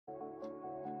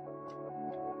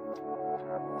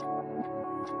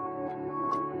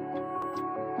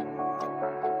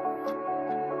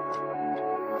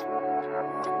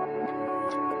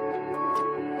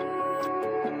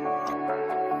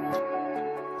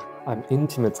I'm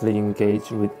intimately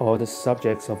engaged with all the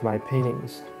subjects of my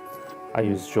paintings. I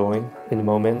use joy in the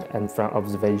moment and from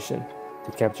observation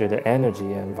to capture the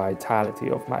energy and vitality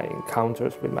of my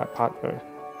encounters with my partner,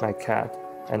 my cat,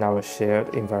 and our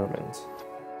shared environment.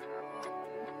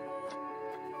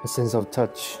 A sense of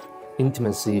touch,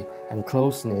 intimacy, and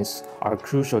closeness are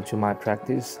crucial to my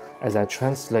practice as I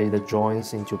translate the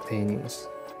drawings into paintings.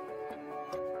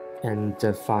 And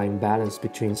the fine balance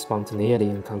between spontaneity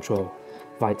and control,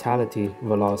 vitality,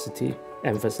 velocity,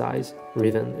 emphasis,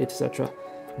 rhythm, etc.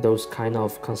 Those kind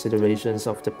of considerations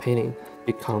of the painting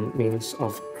become means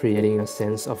of creating a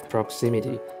sense of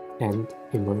proximity and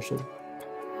immersion.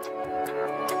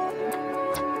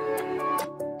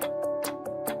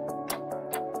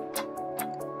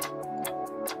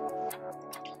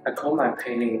 I call my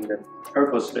painting the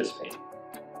purposeless painting.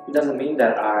 It doesn't mean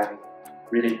that I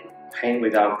really paint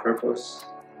without purpose.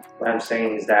 What I'm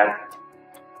saying is that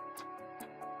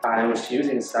I was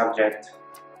using the subject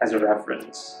as a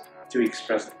reference to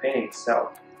express the painting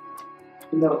itself.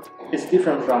 It's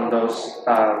different from those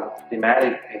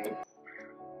thematic painting.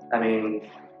 I mean,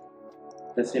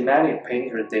 the thematic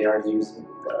painter, they are using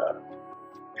the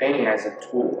painting as a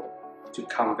tool to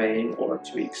convey or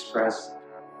to express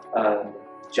a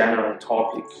general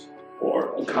topic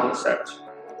or a concept.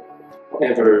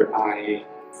 However, I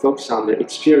focus on the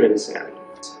experience and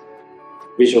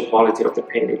visual quality of the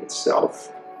painting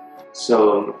itself.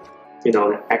 So,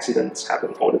 the accidents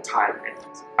happen all the time, and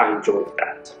I enjoy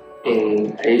that.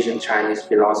 In Asian Chinese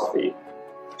philosophy,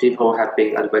 people have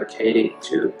been advocating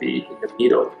to be in the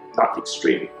middle, not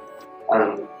extreme.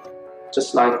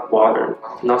 Just like water,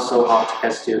 not so hot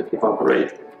as to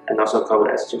evaporate, and not so cold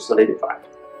as to solidify.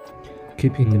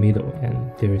 Keep in the middle,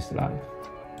 and there is life.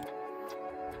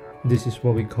 This is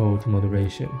what we call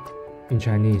moderation. In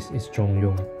Chinese, it's 中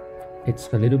庸. It's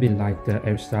a little bit like the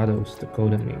Aristotle's the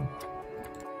golden mean.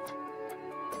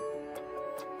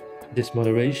 This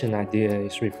moderation idea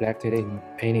is reflected in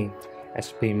painting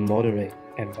as being moderate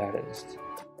and balanced.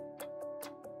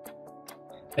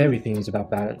 Everything is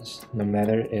about balance, no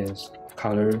matter is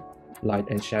color, light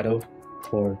and shadow,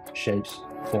 or shapes,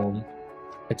 form.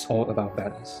 It's all about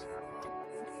balance.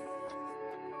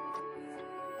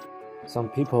 Some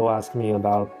people ask me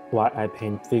about why I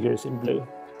paint figures in blue.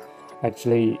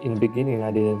 Actually, in the beginning,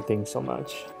 I didn't think so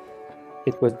much.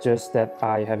 It was just that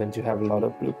I happened to have a lot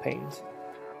of blue paint.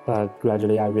 But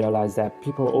gradually, I realized that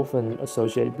people often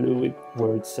associate blue with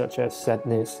words such as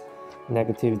sadness,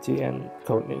 negativity, and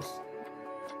coldness.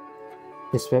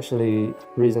 Especially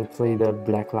recently, the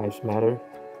Black Lives Matter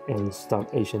and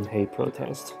Stop Asian Hate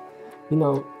protest. A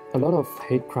lot of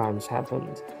hate crimes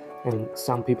happened, and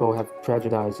some people have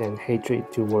prejudice and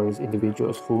hatred towards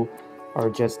individuals who are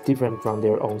just different from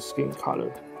their own skin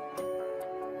color.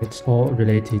 It's all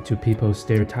related to people's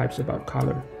stereotypes about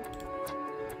color.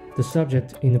 The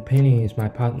subject in the painting is my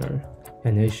partner,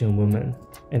 an Asian woman,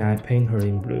 and I paint her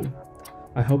in blue.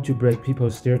 I hope to break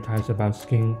people's stereotypes about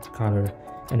skin color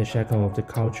and the shackle of the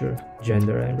culture,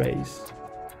 gender, and race.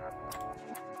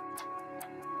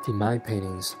 In my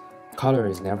paintings, color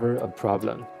is never a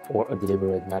problem or a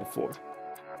deliberate metaphor.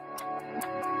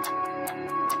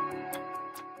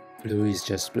 Blue is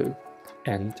just blue,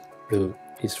 and blue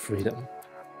is freedom.